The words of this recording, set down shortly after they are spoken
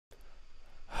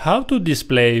How to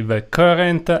display the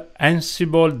current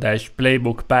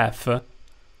Ansible-playbook path?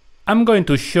 I'm going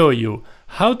to show you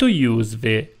how to use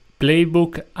the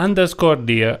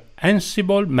playbook_dir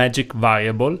Ansible magic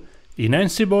variable in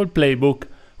Ansible Playbook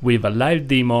with a live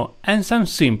demo and some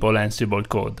simple Ansible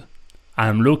code.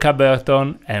 I'm Luca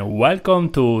Burton and welcome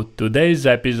to today's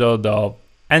episode of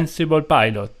Ansible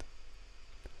Pilot.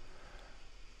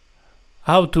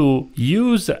 How to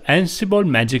use Ansible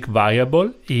magic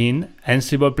variable in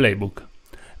Ansible Playbook.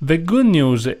 The good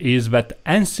news is that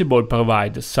Ansible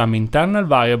provides some internal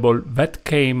variable that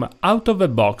came out of the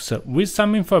box with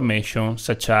some information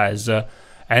such as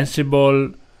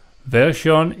Ansible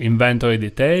version, inventory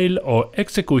detail or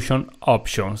execution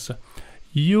options.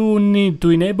 You need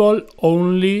to enable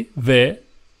only the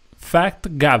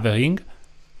fact gathering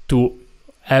to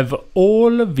have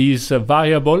all these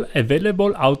variables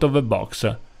available out of the box.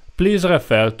 Please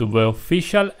refer to the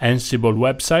official Ansible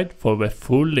website for the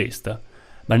full list.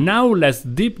 But now let's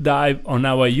deep dive on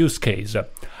our use case,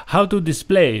 how to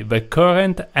display the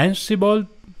current Ansible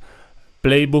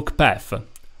Playbook path.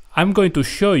 I'm going to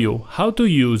show you how to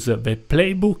use the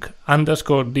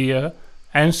playbook_dir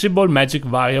Ansible magic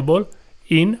variable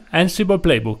in Ansible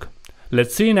Playbook.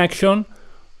 Let's see in action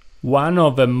one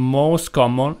of the most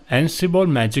common Ansible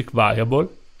magic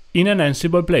variable in an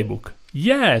Ansible Playbook.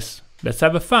 Yes, let's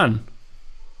have fun!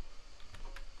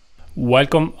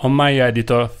 Welcome on my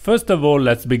editor. First of all,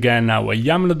 let's begin our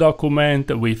YAML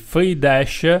document with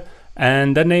 3-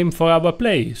 and the name for our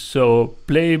play, so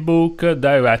playbook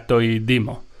directory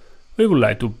demo. We would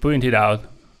like to print it out,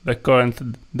 the current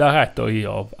directory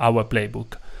of our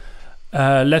playbook.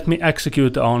 Let me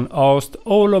execute on host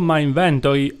all of my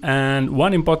inventory, and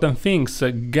one important thing,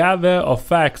 gather of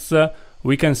facts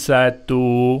we can set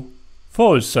to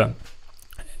false.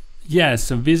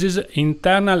 Yes, this is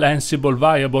internal Ansible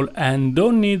variable and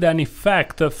don't need any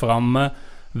fact from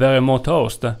the remote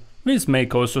host. This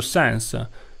makes also sense.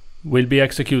 Will be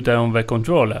executed on the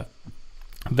controller.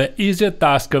 The easier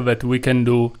task that we can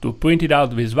do to print it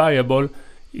out this variable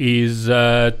is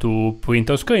to print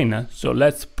on screen. So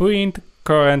let's print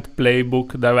current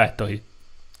playbook directory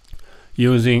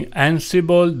using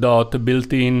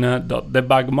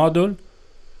ansible.builtin.debug module,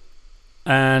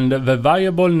 and the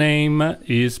variable name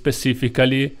is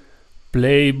specifically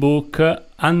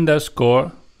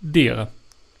playbook_dir.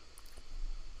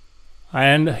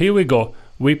 And here we go.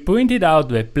 We printed out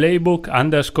the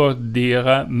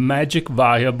playbook_dir magic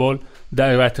variable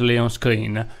directly on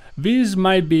screen. This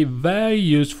might be very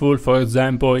useful, for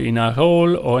example, in a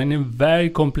role or in a very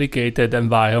complicated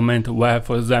environment where,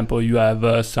 for example, you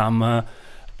have some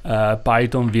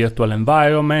Python virtual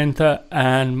environment,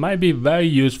 and might be very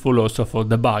useful also for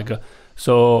debug.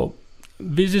 So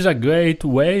this is a great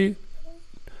way,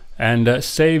 and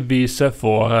save this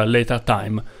for a later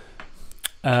time.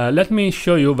 Let me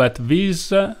show you that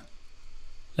this,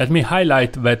 let me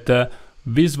highlight that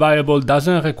this variable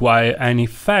doesn't require any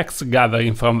facts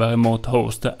gathering from the remote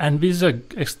host, and this is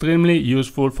extremely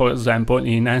useful, for example,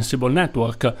 in Ansible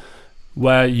network,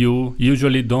 where you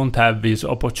usually don't have this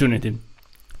opportunity.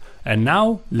 And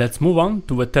now let's move on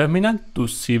to the terminal to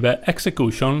see the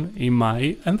execution in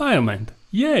my environment.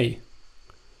 Yay!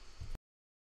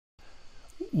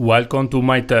 Welcome to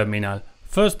my terminal.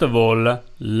 First of all,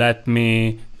 let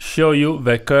me show you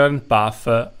the current path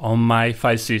on my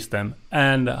file system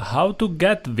and how to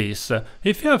get this.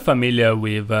 If you are familiar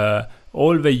with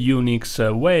all the Unix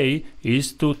way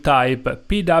is to type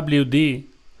pwd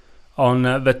on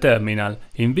the terminal.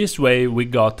 In this way we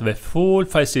got the full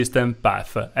file system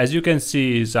path. As you can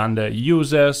see, is under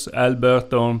users,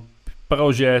 Alberton,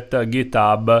 project,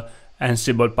 GitHub,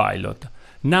 Ansible Pilot.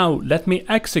 Now let me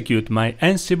execute my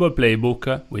Ansible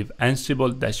Playbook with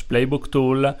Ansible-Playbook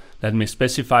tool. Let me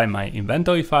specify my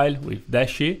inventory file with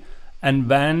 -e, and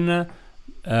then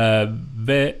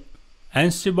the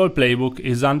Ansible Playbook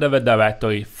is under the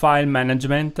directory File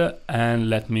Management, and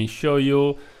let me show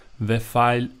you the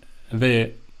file.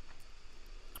 The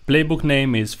playbook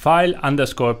name is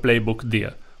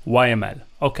file_playbook_dir YML.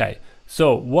 Okay,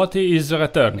 so what is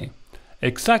returning?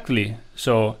 Exactly,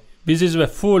 so this is the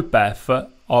full path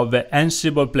of the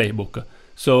Ansible Playbook.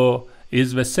 So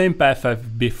it's the same path as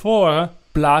before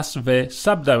plus the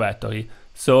subdirectory.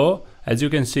 So as you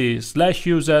can see,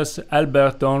 /users,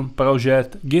 Alberton,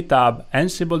 project, GitHub,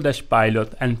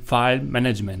 Ansible-Pilot and file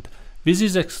management. This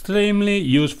is extremely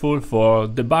useful for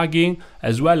debugging,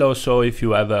 as well also if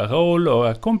you have a role or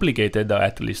a complicated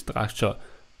directory structure.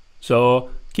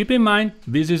 So keep in mind,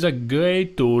 this is a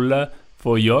great tool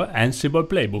for your Ansible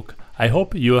Playbook. I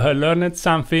hope you have learned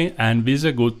something, and this is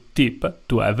a good tip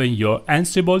to have in your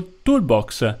Ansible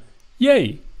toolbox.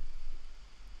 Yay!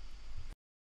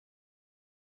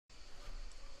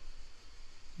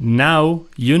 Now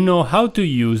you know how to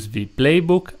use the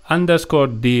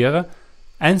playbook_dir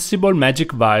Ansible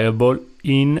magic variable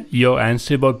in your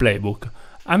Ansible playbook.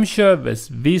 I'm sure that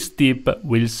this tip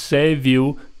will save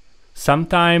you some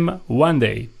time one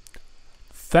day.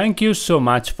 Thank you so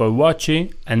much for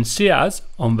watching and see us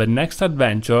on the next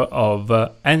adventure of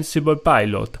Ansible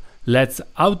Pilot. Let's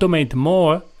automate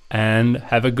more and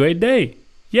have a great day!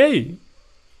 Yay!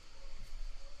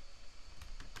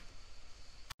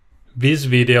 This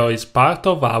video is part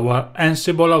of our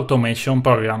Ansible automation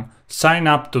program. Sign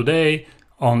up today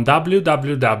on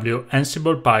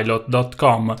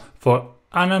www.ansiblepilot.com for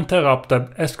uninterrupted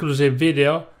exclusive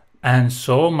video and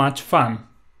so much fun.